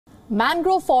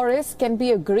Mangrove forests can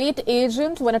be a great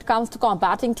agent when it comes to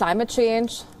combating climate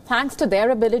change, thanks to their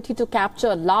ability to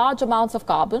capture large amounts of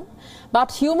carbon.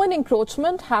 But human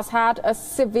encroachment has had a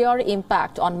severe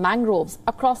impact on mangroves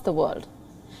across the world.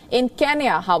 In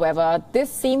Kenya, however, this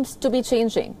seems to be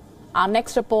changing. Our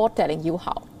next report telling you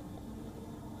how.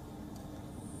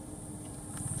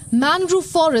 Mangrove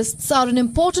forests are an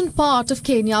important part of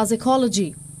Kenya's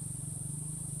ecology.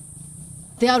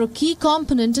 They are a key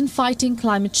component in fighting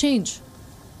climate change.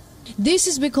 This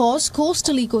is because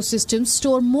coastal ecosystems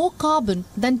store more carbon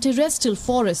than terrestrial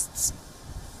forests.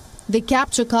 They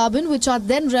capture carbon, which are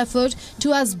then referred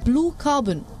to as blue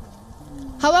carbon.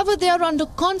 However, they are under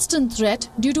constant threat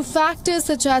due to factors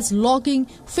such as logging,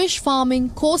 fish farming,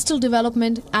 coastal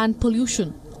development and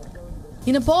pollution.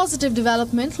 In a positive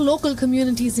development, local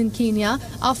communities in Kenya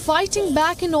are fighting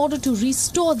back in order to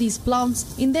restore these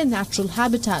plants in their natural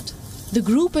habitat. The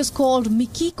group is called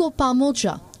Mikiko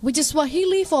Pamoja, which is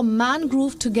Swahili for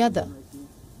mangrove together.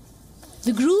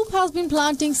 The group has been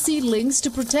planting seedlings to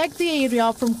protect the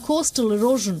area from coastal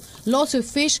erosion, loss of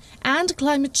fish and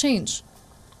climate change.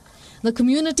 The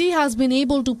community has been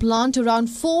able to plant around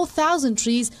 4,000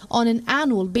 trees on an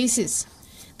annual basis.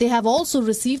 They have also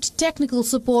received technical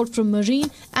support from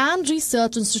Marine and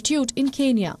Research Institute in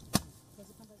Kenya.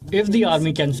 If the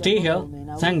army can stay here,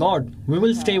 thank God, we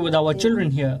will stay with our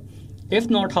children here. If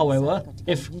not, however,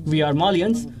 if we are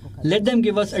Malians, let them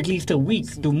give us at least a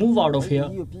week to move out of here.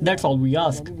 That's all we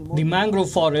ask. The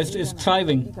mangrove forest is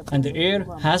thriving and the air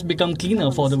has become cleaner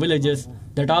for the villages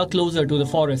that are closer to the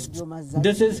forests.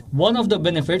 This is one of the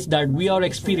benefits that we are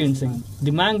experiencing.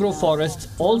 The mangrove forests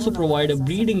also provide a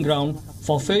breeding ground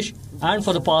for fish, and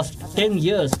for the past 10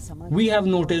 years, we have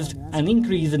noticed an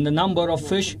increase in the number of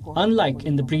fish unlike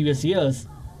in the previous years.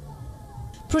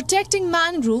 Protecting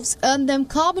mangroves earn them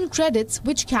carbon credits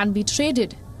which can be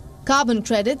traded. Carbon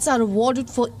credits are awarded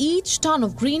for each ton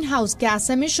of greenhouse gas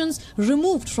emissions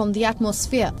removed from the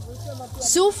atmosphere.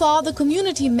 So far, the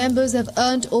community members have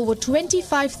earned over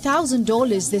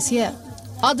 $25,000 this year.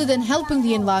 Other than helping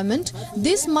the environment,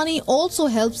 this money also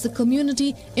helps the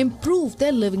community improve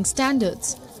their living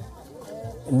standards.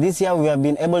 This year we have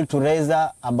been able to raise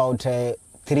about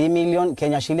 3 million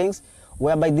Kenya shillings,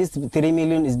 whereby this 3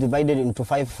 million is divided into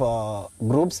 5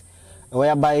 groups,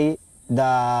 whereby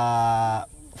the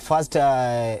first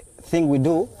thing we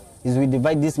do is we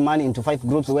divide this money into 5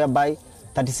 groups, whereby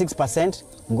 36%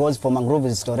 goes for mangrove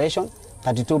restoration,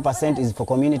 32% is for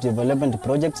community development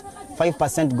projects,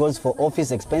 5% goes for office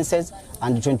expenses,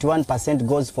 and 21%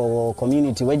 goes for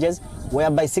community wages,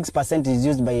 whereby 6% is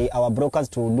used by our brokers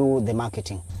to do the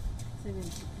marketing.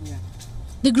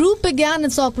 The group began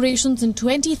its operations in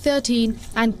 2013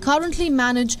 and currently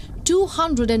manage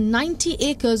 290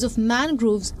 acres of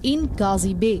mangroves in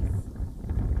Gazi Bay.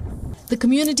 The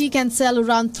community can sell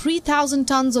around 3,000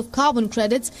 tons of carbon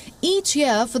credits each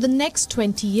year for the next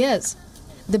 20 years.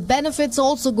 The benefits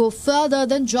also go further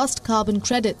than just carbon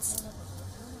credits,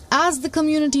 as the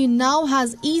community now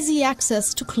has easy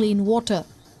access to clean water.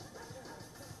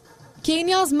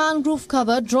 Kenya's mangrove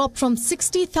cover dropped from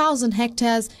 60,000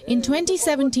 hectares in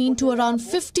 2017 to around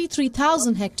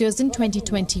 53,000 hectares in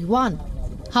 2021.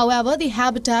 However, the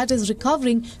habitat is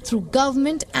recovering through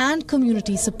government and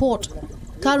community support.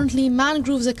 Currently,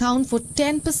 mangroves account for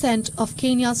 10% of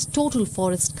Kenya's total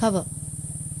forest cover.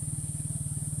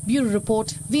 Bureau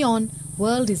Report, WION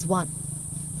World is One.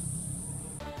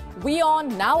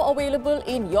 WION now available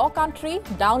in your country.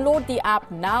 Download the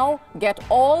app now. Get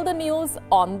all the news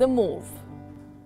on the move.